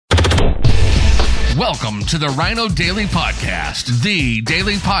Welcome to the Rhino Daily Podcast, the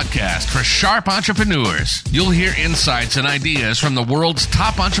daily podcast for sharp entrepreneurs. You'll hear insights and ideas from the world's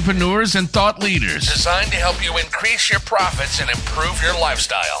top entrepreneurs and thought leaders, designed to help you increase your profits and improve your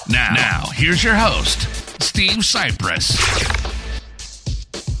lifestyle. Now here's your host, Steve Cypress.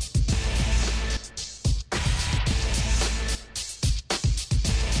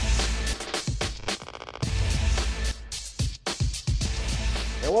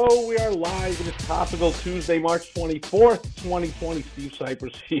 Hello, we are live. It is Topical Tuesday, March 24th, 2020. Steve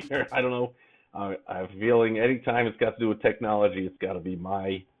Cypress here. I don't know. I have a feeling anytime it's got to do with technology, it's got to be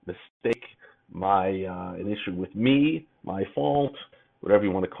my mistake, an issue with me, my fault, whatever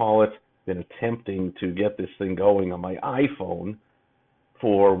you want to call it. Been attempting to get this thing going on my iPhone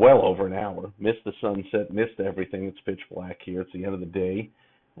for well over an hour. Missed the sunset, missed everything. It's pitch black here. It's the end of the day.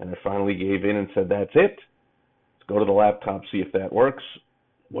 And I finally gave in and said, that's it. Let's go to the laptop, see if that works.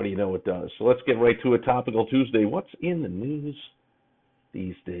 What do you know it does? So let's get right to a Topical Tuesday. What's in the news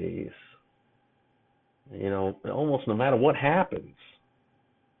these days? You know, almost no matter what happens,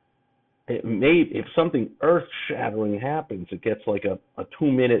 if something earth-shattering happens, it gets like a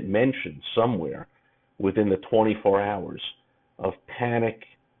 2-minute mention somewhere within the 24 hours of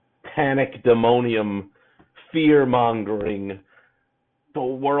panic-demonium, fear-mongering, the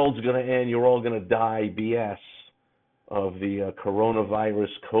world's going to end, you're all going to die BS. Of the coronavirus,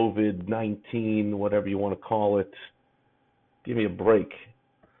 COVID-19, whatever you want to call it. Give me a break.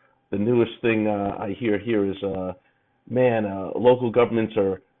 The newest thing I hear here is, local governments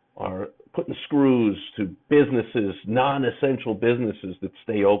are putting screws to businesses, non-essential businesses that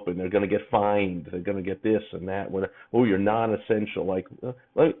stay open. They're going to get fined. They're going to get this and that. Oh, you're non-essential. Like,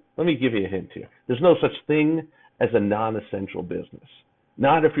 let me give you a hint here. There's no such thing as a non-essential business.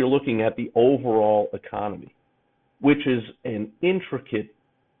 Not if you're looking at the overall economy, which is an intricate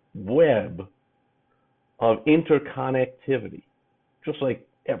web of interconnectivity, just like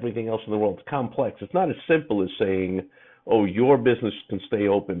everything else in the world. It's complex. It's not as simple as saying, oh, your business can stay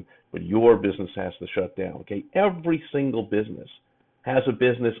open, but your business has to shut down. Okay, every single business has a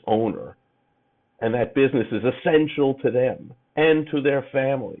business owner, and that business is essential to them and to their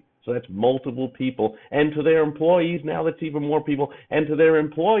family. So that's multiple people, and to their employees, now that's even more people, and to their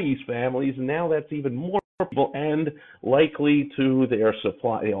employees' families, and now that's even more people, and likely to their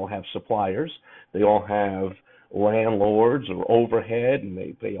supply. They all have suppliers, they all have landlords or overhead, and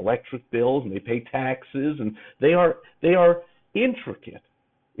they pay electric bills, and they pay taxes, and they are intricate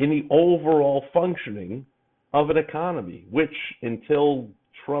in the overall functioning of an economy, which until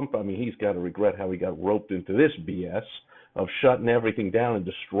Trump, he's got to regret how he got roped into this BS of shutting everything down and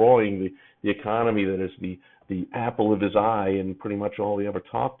destroying the economy that is the apple of his eye and pretty much all he ever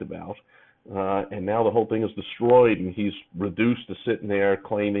talked about. And now the whole thing is destroyed, and he's reduced to sitting there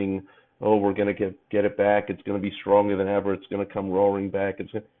claiming, oh, we're going to get it back. It's going to be stronger than ever. It's going to come roaring back.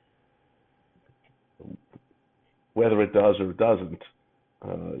 Whether it does or doesn't,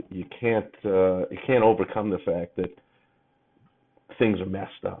 you can't overcome the fact that things are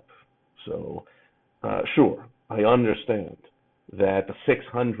messed up. So, sure, I understand that the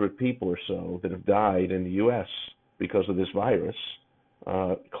 600 people or so that have died in the U.S. because of this virus,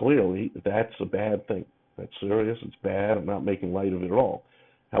 clearly that's a bad thing. That's serious. It's bad. I'm not making light of it at all.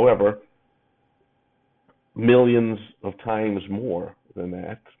 However, millions of times more than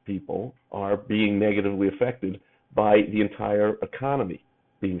that people are being negatively affected by the entire economy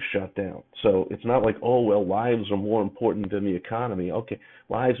being shut down. So it's not like, oh, well, lives are more important than the economy. Okay,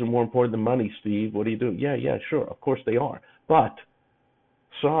 lives are more important than money, Steve. What do you do? Yeah, sure. Of course they are. But,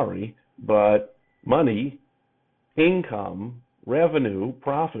 sorry, but money, income, revenue,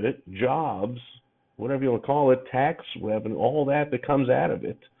 profit, jobs, whatever you want to call it, tax revenue, all that comes out of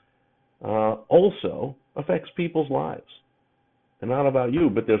it, also affects people's lives. And not about you,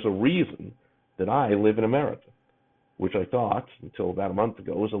 but there's a reason that I live in America, which I thought, until about a month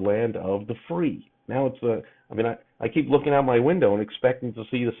ago, was a land of the free. Now it's I keep looking out my window and expecting to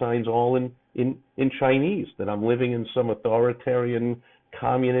see the signs all in Chinese, that I'm living in some authoritarian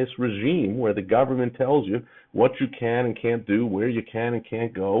communist regime where the government tells you what you can and can't do, where you can and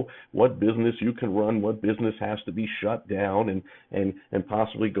can't go, what business you can run, what business has to be shut down and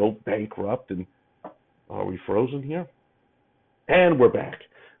possibly go bankrupt. And are we frozen here? And we're back.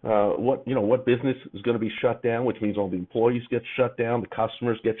 What business is going to be shut down, which means all the employees get shut down, the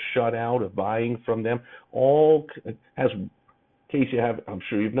customers get shut out of buying from them. All has, in case you have, I'm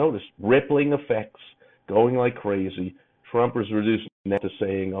sure you've noticed, rippling effects going like crazy. Trump is reducing that to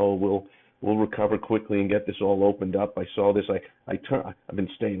saying, oh, we'll recover quickly and get this all opened up. I saw this. I've been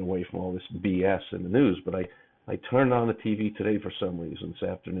staying away from all this BS in the news, but I turned on the TV today for some reason this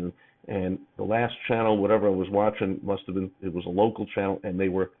afternoon, and the last channel, whatever I was watching, it was a local channel, and they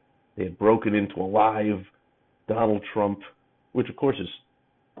had broken into a live Donald Trump, which of course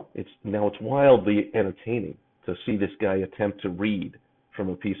it's wildly entertaining to see this guy attempt to read from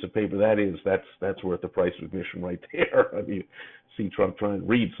a piece of paper. That's worth the price of admission right there. I mean, see Trump trying to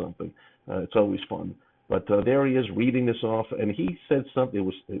read something. It's always fun. But there he is reading this off, and he said something. It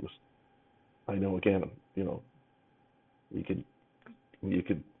was. I know, again, you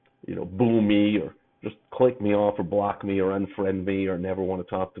could boo me or just click me off or block me or unfriend me or never want to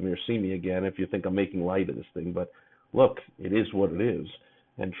talk to me or see me again if you think I'm making light of this thing. But look, it is what it is.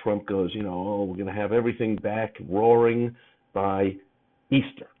 And Trump goes, we're going to have everything back roaring by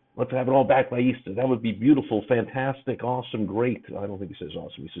Easter. Let's have it all back by Easter. That would be beautiful, fantastic, awesome, great. I don't think he says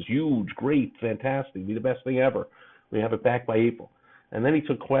awesome. He says huge, great, fantastic, be the best thing ever. We have it back by April. And then he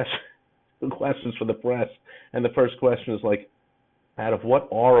took questions for the press. And the first question is like, out of what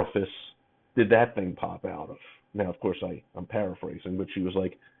orifice did that thing pop out of? Now, of course, I'm paraphrasing, but she was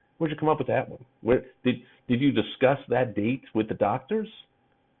like, where'd you come up with that one? Did you discuss that date with the doctors?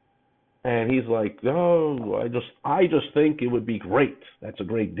 And he's like, no, I just think it would be great. That's a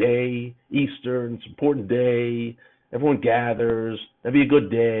great day, Easter, it's an important day. Everyone gathers. That'd be a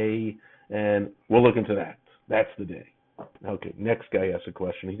good day, and we'll look into that. That's the day. Okay, next guy asks a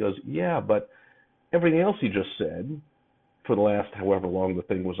question. He goes, yeah, but everything else he just said for the last however long the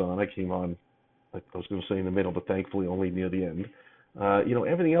thing was on, I came on, I was going to say in the middle, but thankfully only near the end.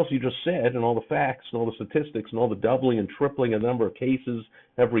 Everything else you just said and all the facts and all the statistics and all the doubling and tripling a number of cases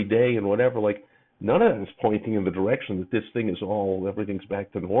every day and whatever, like none of that is pointing in the direction that this thing is everything's back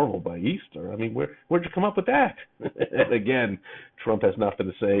to normal by Easter. I mean, where'd you come up with that? And again, Trump has nothing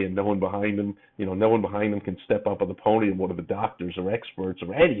to say, and no one behind him can step up on the podium, one of the doctors or experts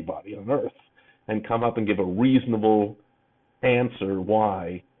or anybody on earth, and come up and give a reasonable answer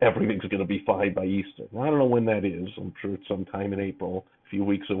why everything's going to be fine by Easter. Now, I don't know when that is. I'm sure it's sometime in April, a few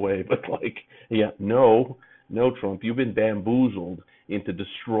weeks away. But no, Trump, you've been bamboozled into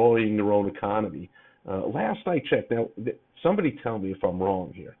destroying your own economy. Last I checked, now somebody tell me if I'm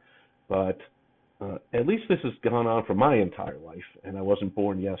wrong here, but at least this has gone on for my entire life, and I wasn't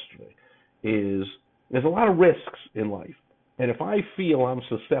born yesterday, there's a lot of risks in life. And if I feel I'm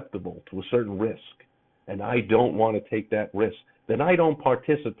susceptible to a certain risk, and I don't want to take that risk, then I don't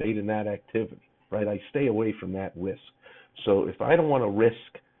participate in that activity, right? I stay away from that risk. So if I don't want to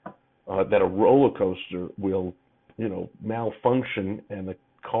risk that a roller coaster will, malfunction and the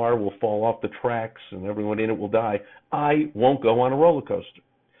car will fall off the tracks and everyone in it will die, I won't go on a roller coaster.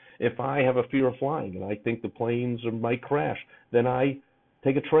 If I have a fear of flying and I think the planes might crash, then I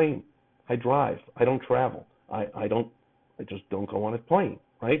take a train. I drive. I don't travel. I just don't go on a plane.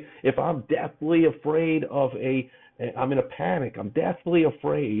 Right? If I'm deathly afraid I'm in a panic, I'm deathly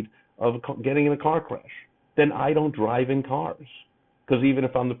afraid of getting in a car crash, then I don't drive in cars. Because even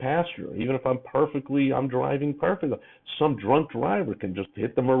if I'm the passenger, even if I'm driving perfectly, some drunk driver can just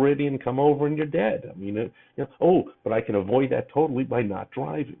hit the meridian, come over, and you're dead. I mean, but I can avoid that totally by not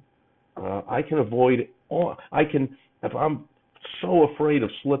driving. If I'm so afraid of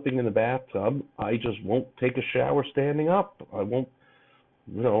slipping in the bathtub, I just won't take a shower standing up. I won't.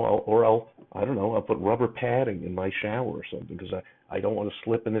 I'll put rubber padding in my shower or something because I don't want to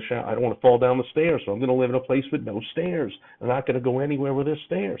slip in the shower. I don't want to fall down the stairs, so I'm going to live in a place with no stairs. I'm not going to go anywhere where there's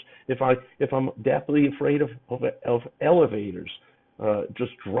stairs. If I'm deathly afraid of elevators,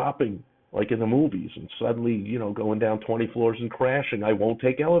 just dropping like in the movies and suddenly, going down 20 floors and crashing, I won't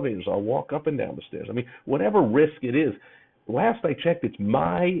take elevators. I'll walk up and down the stairs. I mean, whatever risk it is, last I checked, it's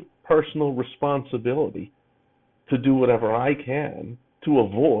my personal responsibility to do whatever I can to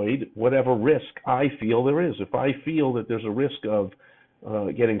avoid whatever risk I feel there is. If I feel that there's a risk of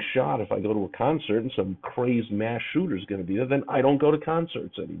getting shot if I go to a concert and some crazed mass shooter is going to be there, then I don't go to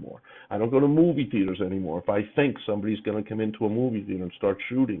concerts anymore. I don't go to movie theaters anymore. If I think somebody's going to come into a movie theater and start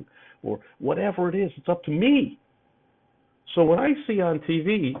shooting or whatever it is, it's up to me. So when I see on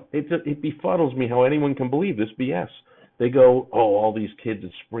TV, it befuddles me how anyone can believe this BS. They go, all these kids at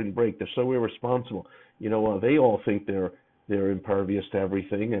spring break, they're so irresponsible. They all think they're impervious to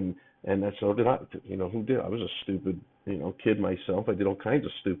everything, and that's so did I. Who did? I was a stupid, kid myself. I did all kinds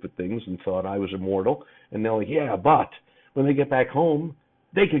of stupid things and thought I was immortal. And they're like, yeah, but when they get back home,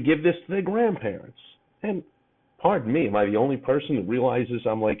 they could give this to their grandparents. And pardon me, am I the only person that realizes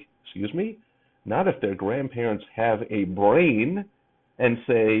I'm like, excuse me? Not if their grandparents have a brain and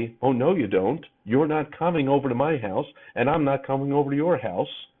say, oh, no, you don't. You're not coming over to my house, and I'm not coming over to your house.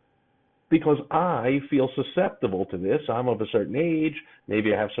 because I feel susceptible to this. I'm of a certain age.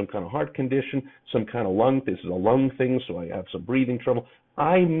 Maybe I have some kind of heart condition, some kind of lung. This is a lung thing, so I have some breathing trouble.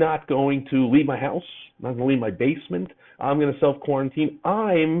 I'm not going to leave my house. I'm not going to leave my basement. I'm going to self-quarantine.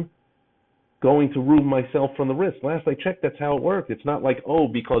 I'm going to remove myself from the risk. Last I checked, that's how it worked. It's not like, oh,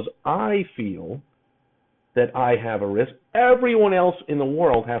 because I feel that I have a risk, everyone else in the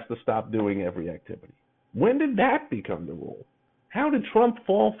world has to stop doing every activity. When did that become the rule? How did Trump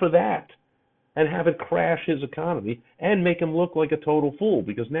fall for that and have it crash his economy and make him look like a total fool?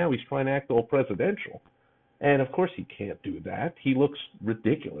 Because now he's trying to act all presidential. And of course he can't do that. He looks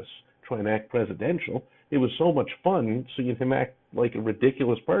ridiculous trying to act presidential. It was so much fun seeing him act like a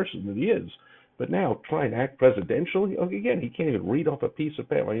ridiculous person that he is. But now trying to act presidential, again, he can't even read off a piece of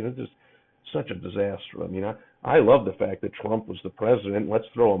paper. It's just such a disaster. I love the fact that Trump was the president. Let's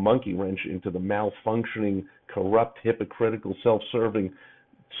throw a monkey wrench into the malfunctioning, corrupt, hypocritical, self-serving,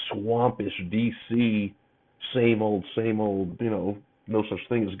 swampish D.C. same old, no such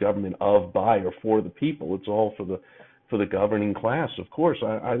thing as government of, by, or for the people. It's all for the governing class. Of course,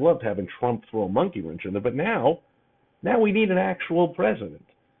 I loved having Trump throw a monkey wrench in there, but now we need an actual president.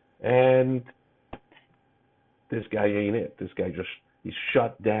 And this guy ain't it. This guy he's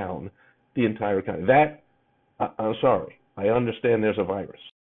shut down the entire country. I'm sorry. I understand there's a virus.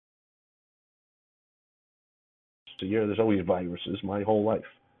 So there's always viruses my whole life.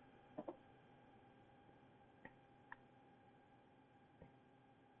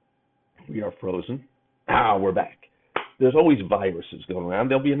 We are frozen. We're back. There's always viruses going around.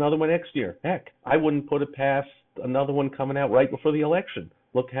 There'll be another one next year. Heck, I wouldn't put it past another one coming out right before the election.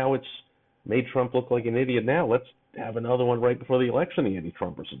 Look how it's made Trump look like an idiot now. Let's have another one right before the election the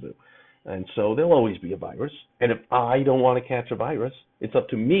anti-Trumpers will do. And so there'll always be a virus. And if I don't want to catch a virus, it's up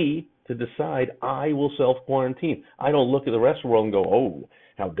to me to decide I will self-quarantine. I don't look at the rest of the world and go, oh,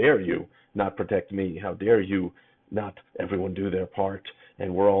 how dare you not protect me? How dare you not everyone do their part?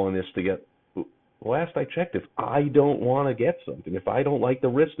 And we're all in this together. Last I checked, if I don't want to get something, if I don't like the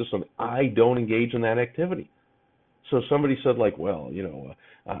risk of something, I don't engage in that activity. So somebody said, like, well,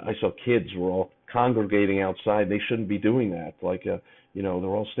 I saw kids were all congregating outside. They shouldn't be doing that. Like, they're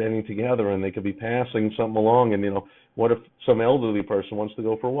all standing together and they could be passing something along. And, what if some elderly person wants to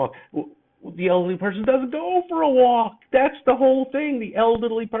go for a walk? Well, the elderly person doesn't go for a walk. That's the whole thing. The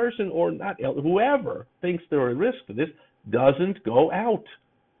elderly person, or not, whoever thinks they're at risk for this, doesn't go out.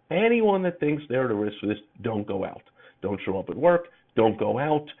 Anyone that thinks they're at risk for this, don't go out. Don't show up at work. Don't go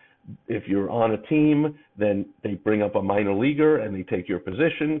out. If you're on a team, then they bring up a minor leaguer and they take your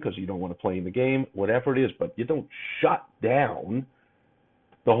position because you don't want to play in the game, whatever it is. But you don't shut down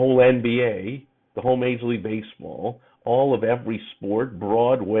the whole NBA, the whole Major League Baseball, all of every sport,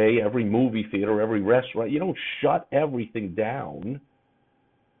 Broadway, every movie theater, every restaurant. You don't shut everything down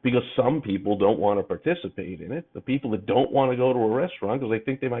because some people don't want to participate in it. The people that don't want to go to a restaurant because they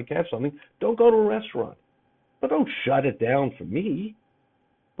think they might catch something, don't go to a restaurant. But don't shut it down for me.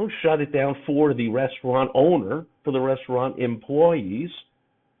 Don't shut it down for the restaurant owner, for the restaurant employees,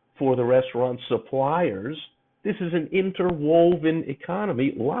 for the restaurant suppliers. This is an interwoven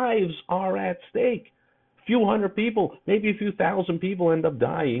economy. Lives are at stake. A few hundred people, maybe a few thousand people end up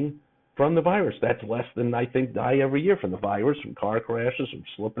dying from the virus. That's less than, I think, die every year from the virus, from car crashes, from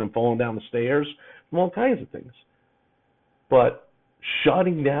slipping and falling down the stairs, from all kinds of things. But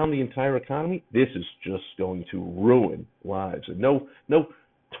shutting down the entire economy, this is just going to ruin lives. And no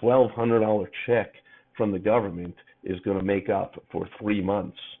 $1,200 check from the government is going to make up for 3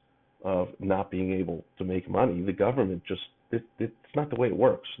 months of not being able to make money. The government it's not the way it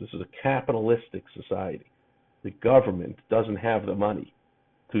works. This is a capitalistic society. The government doesn't have the money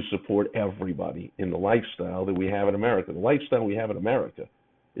to support everybody in the lifestyle that we have in America. The lifestyle we have in America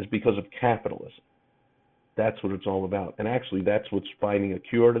is because of capitalism. That's what it's all about. And actually, that's what's finding a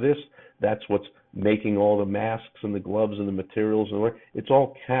cure to this. That's what's making all the masks and the gloves and the materials and the work. It's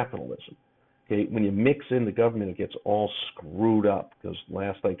all capitalism. Okay, when you mix in the government, it gets all screwed up. Because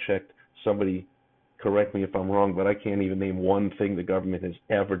last I checked, somebody correct me if I'm wrong, but I can't even name one thing the government has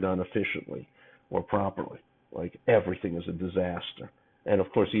ever done efficiently or properly. Like, everything is a disaster. And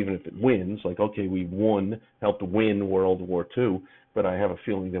of course, even if it wins, like, okay, we helped win World War II, but I have a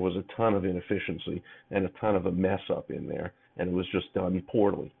feeling there was a ton of inefficiency and a ton of a mess up in there, and it was just done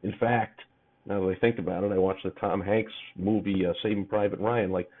poorly. In fact, now that I think about it, I watched the Tom Hanks movie Saving Private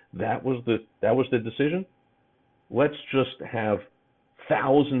Ryan. Like, that was the decision. Let's just have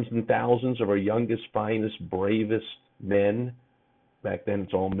thousands and thousands of our youngest, finest, bravest men, back then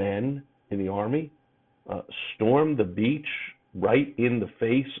it's all men in the Army, storm the beach right in the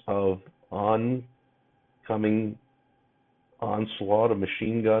face of oncoming onslaught of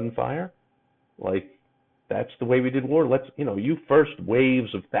machine gun fire. Like, that's the way we did war. You first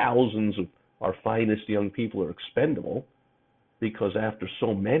waves of thousands of our finest young people are expendable, because after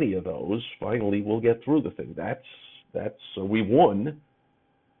so many of those, finally we'll get through the thing. So we won.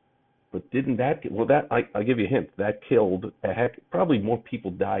 But didn't that, I'll give you a hint, that killed, probably more people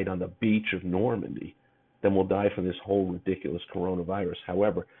died on the beach of Normandy than will die from this whole ridiculous coronavirus.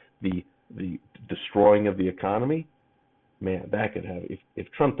 However, the destroying of the economy, man, that could have, if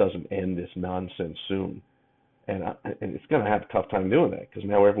Trump doesn't end this nonsense soon, and it's going to have a tough time doing that, because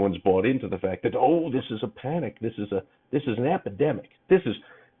now everyone's bought into the fact that, this is a panic, this is an epidemic, this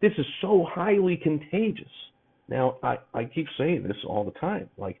is so highly contagious. Now, I keep saying this all the time,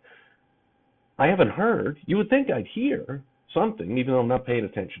 like, I haven't heard, you would think I'd hear something, even though I'm not paying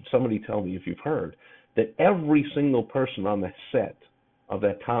attention. Somebody tell me if you've heard that every single person on the set of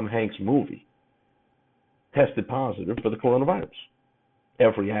that Tom Hanks movie tested positive for the coronavirus.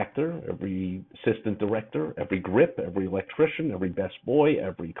 Every actor, every assistant director, every grip, every electrician, every best boy,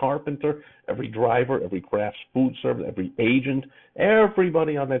 every carpenter, every driver, every crafts food server, every agent,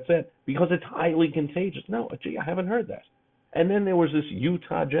 everybody on that set, because it's highly contagious. No, gee, I haven't heard that. And then there was this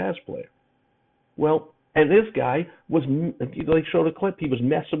Utah Jazz player. Well, and this guy they showed a clip, he was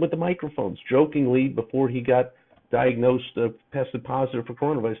messing with the microphones, jokingly, before he got diagnosed, tested positive for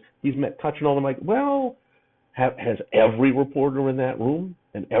coronavirus. He's touching all the mic. Well, has every reporter in that room,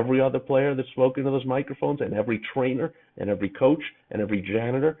 and every other player that's spoken to those microphones, and every trainer, and every coach, and every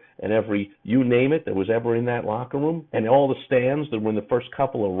janitor, and every, you name it, that was ever in that locker room, and all the stands that were in the first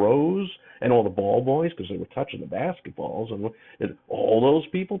couple of rows, and all the ball boys, because they were touching the basketballs, and all those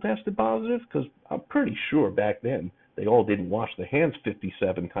people tested positive? Because I'm pretty sure back then they all didn't wash their hands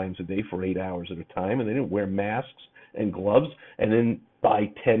 57 times a day for 8 hours at a time, and they didn't wear masks and gloves, and then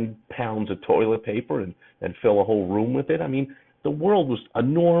buy 10 pounds of toilet paper and fill a whole room with it. I mean, the world was a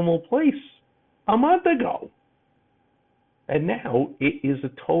normal place a month ago. And now it is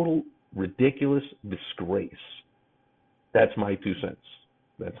a total ridiculous disgrace. That's my 2 cents.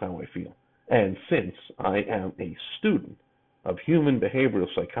 That's how I feel. And since I am a student of human behavioral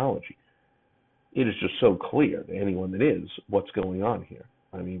psychology, it is just so clear to anyone that is what's going on here.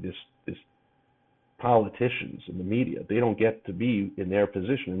 I mean, this politicians and the media, they don't get to be in their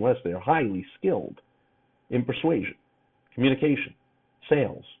position unless they're highly skilled in persuasion, communication,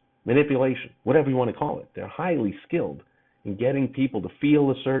 sales, manipulation, whatever you want to call it. They're highly skilled in getting people to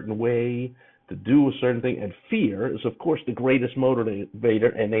feel a certain way, to do a certain thing. And fear is, of course, the greatest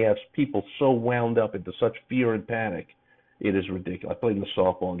motivator, and they have people so wound up into such fear and panic. It is ridiculous. I played in the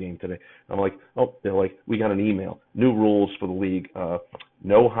softball game today. I'm like, they're like, we got an email. New rules for the league.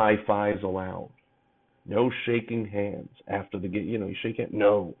 No high fives allowed. No shaking hands after the game. You shake hands.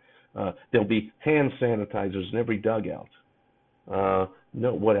 No. There'll be hand sanitizers in every dugout.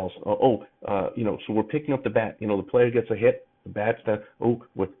 No, what else? So we're picking up the bat. The player gets a hit, the bat's down.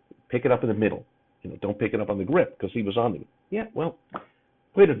 Pick it up in the middle. Don't pick it up on the grip, because he was on it. Yeah, well,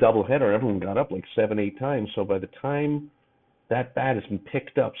 we had a doubleheader. Everyone got up like 7-8 times. So by the time that bat has been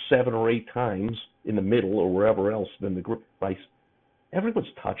picked up 7 or 8 times in the middle or wherever else, then the grip, everyone's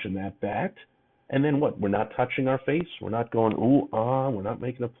touching that bat. And then what? We're not touching our face. We're not going, ooh, we're not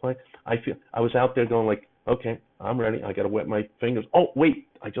making a play. I was out there going like, okay, I'm ready. I got to wet my fingers. Oh, wait,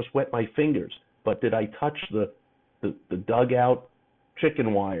 I just wet my fingers. But did I touch the dugout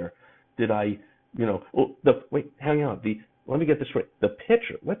chicken wire? Did I, wait, hang on. Let me get this straight. The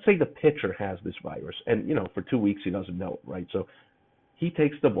pitcher, let's say the pitcher has this virus, and, for 2 weeks he doesn't know it, right? So he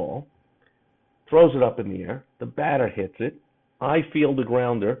takes the ball, throws it up in the air. The batter hits it. I field the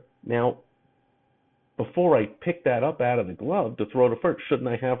grounder. Now, before I pick that up out of the glove to throw to first, shouldn't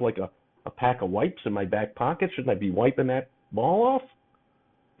I have like a pack of wipes in my back pocket? Shouldn't I be wiping that ball off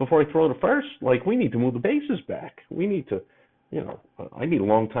before I throw to first? Like, we need to move the bases back. We need to, I need a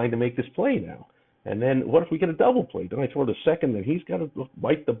long time to make this play now. And then what if we get a double play? Then I throw to second, then he's got to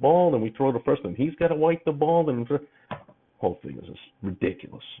wipe the ball, then we throw to first, then he's got to wipe the ball, then the whole thing is just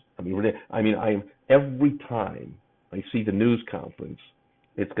ridiculous. I am every time I see the news conference,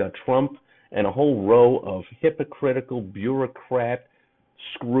 it's got Trump and a whole row of hypocritical bureaucrat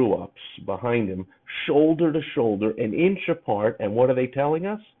screw-ups behind him, shoulder to shoulder, an inch apart, and what are they telling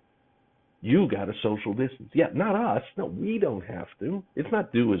us? You got to social distance. Yeah, not us. No, we don't have to. It's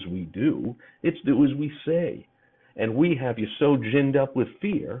not do as we do. It's do as we say. And we have you so ginned up with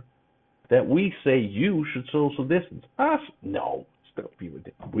fear that we say you should social distance. Us? No. Don't be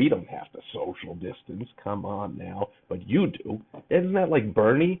ridiculous. We don't have to social distance. Come on now. But you do. Isn't that like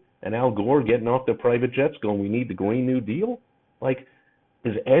Bernie and Al Gore getting off their private jets going, we need the Green New Deal? Like,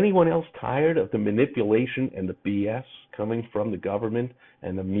 Is anyone else tired of the manipulation and the BS coming from the government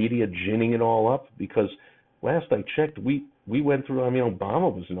and the media ginning it all up? Because last I checked, we went through,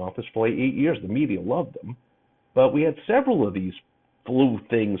 Obama was in office for like 8 years. The media loved him. But we had several of these flu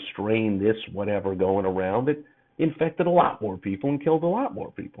things, strain this, whatever, going around that infected a lot more people and killed a lot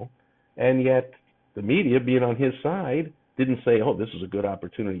more people. And yet the media, being on his side, didn't say, oh, this is a good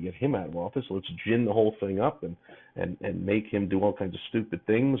opportunity to get him out of office. Let's gin the whole thing up and make him do all kinds of stupid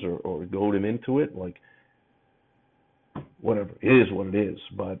things or goad him into it. Like, whatever. It is what it is.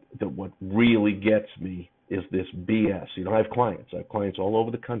 But what really gets me is this BS. I have clients. I have clients all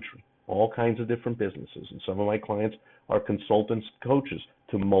over the country, all kinds of different businesses. And some of my clients are consultants, coaches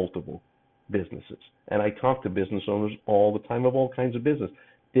to multiple businesses. And I talk to business owners all the time of all kinds of business.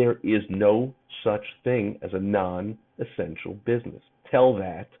 There is no such thing as a non-essential business. Tell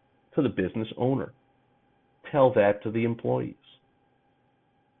that to the business owner. Tell that to the employees.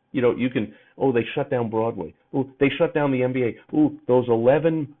 You can, they shut down Broadway. They shut down the NBA. Those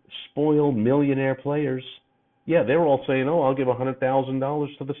 11 spoiled millionaire players. Yeah, they're all saying, I'll give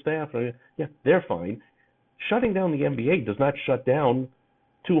 $100,000 to the staff. Yeah, they're fine. Shutting down the NBA does not shut down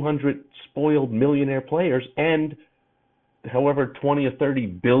 200 spoiled millionaire players and however 20 or 30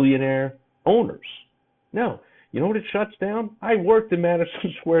 billionaire owners. No. You know what it shuts down? I worked in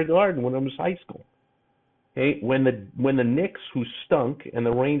Madison Square Garden when I was high school. Okay, when the Knicks, who stunk, and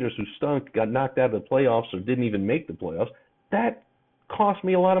the Rangers, who stunk, got knocked out of the playoffs or didn't even make the playoffs, that cost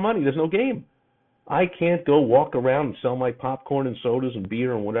me a lot of money. There's no game. I can't go walk around and sell my popcorn and sodas and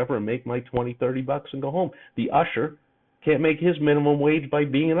beer and whatever and make my $20-$30 and go home. The usher can't make his minimum wage by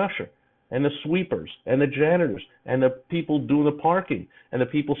being an usher. And the sweepers and the janitors and the people doing the parking and the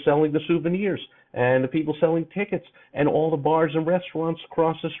people selling the souvenirs and the people selling tickets and all the bars and restaurants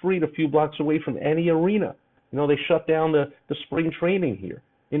across the street a few blocks away from any arena. They shut down the spring training here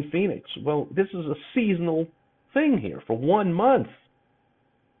in Phoenix. Well, this is a seasonal thing here for 1 month.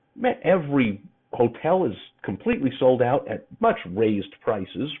 Every hotel is completely sold out at much raised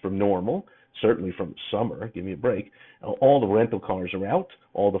prices from normal, certainly from summer. Give me a break. All the rental cars are out.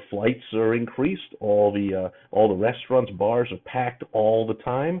 All the flights are increased. All the restaurants, bars are packed all the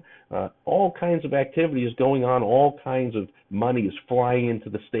time. All kinds of activity is going on. All kinds of money is flying into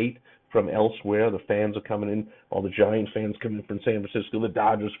the state from elsewhere. The fans are coming in. All the Giant fans come in from San Francisco. The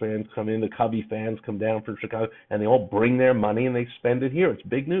Dodgers fans come in. The Cubby fans come down from Chicago. And they all bring their money and they spend it here. It's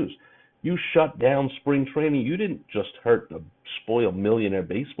big news. You shut down spring training. You didn't just hurt the spoiled millionaire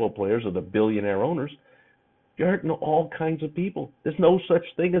baseball players or the billionaire owners. You're hurting all kinds of people. There's no such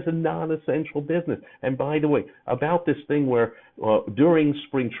thing as a non-essential business. And by the way, about this thing where during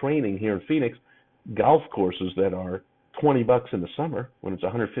spring training here in Phoenix, golf courses that are $20 in the summer when it's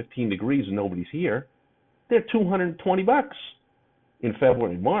 115 degrees and nobody's here, they're $220 in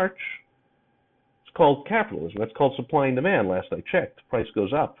February and March. It's called capitalism. That's called supply and demand. Last I checked, the price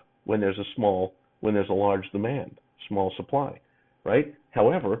goes up when there's a large demand, small supply, right?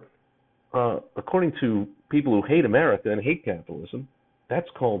 However, according to people who hate America and hate capitalism, that's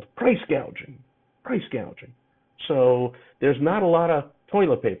called price gouging. Price gouging. So there's not a lot of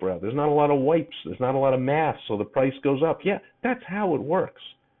toilet paper out. There's not a lot of wipes. There's not a lot of masks, so the price goes up. Yeah, that's how it works.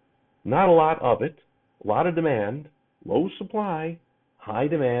 Not a lot of it, a lot of demand, low supply, high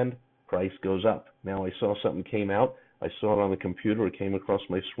demand, price goes up. Now I saw something came out. I saw it on the computer. It came across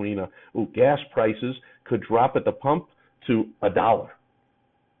my screen. Gas prices could drop at the pump to $1.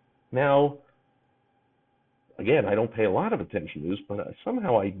 Now, again, I don't pay a lot of attention to this, but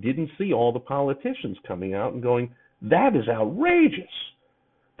somehow I didn't see all the politicians coming out and going, that is outrageous.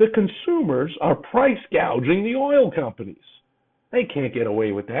 The consumers are price gouging the oil companies. They can't get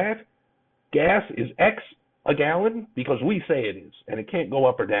away with that. Gas is X a gallon because we say it is, and it can't go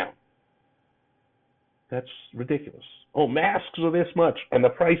up or down. That's ridiculous. Masks are this much, and the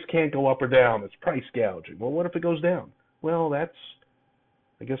price can't go up or down. It's price gouging. Well, what if it goes down? Well,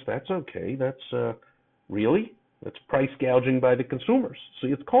 I guess that's okay. That's really? That's price gouging by the consumers. See,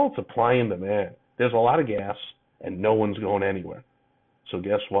 it's called supply and demand. There's a lot of gas, and no one's going anywhere. So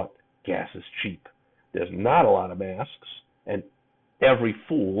guess what? Gas is cheap. There's not a lot of masks, and every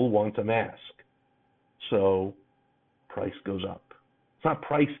fool wants a mask. So price goes up. It's not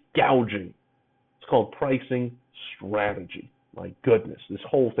price gouging. It's called pricing strategy. My goodness, this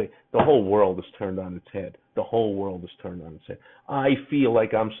whole thing, the whole world is turned on its head. The whole world is turned on its head. I feel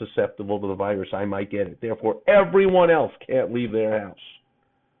like I'm susceptible to the virus. I might get it. Therefore, everyone else can't leave their house.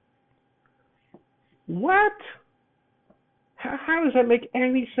 What? How does that make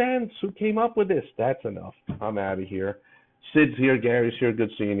any sense? Who came up with this? That's enough. I'm out of here. Sid's here, Gary's here.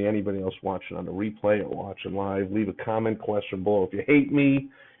 Good seeing you. Anybody else watching on the replay or watching live, leave a comment, question below. If you hate me,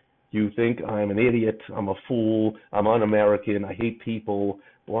 you think I'm an idiot, I'm a fool, I'm un-American, I hate people,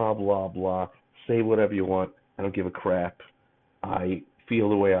 blah, blah, blah. Say whatever you want. I don't give a crap. I feel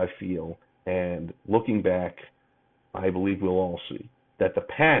the way I feel. And looking back, I believe we'll all see that the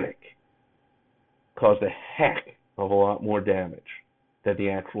panic caused a heck of a lot more damage than the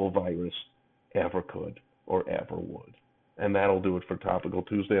actual virus ever could or ever would. And that'll do it for Topical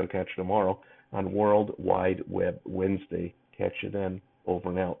Tuesday. I'll catch you tomorrow on World Wide Web Wednesday. Catch you then. Over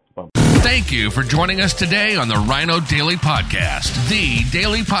and out. Bye. Thank you for joining us today on the Rhino Daily Podcast, the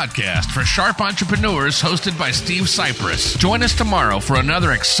daily podcast for sharp entrepreneurs hosted by Steve Cypress. Join us tomorrow for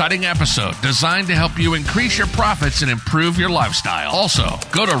another exciting episode designed to help you increase your profits and improve your lifestyle. Also,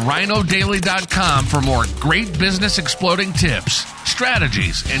 go to rhinodaily.com for more great business exploding tips,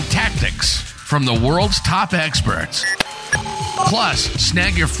 strategies, and tactics from the world's top experts. Plus,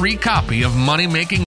 snag your free copy of Money Making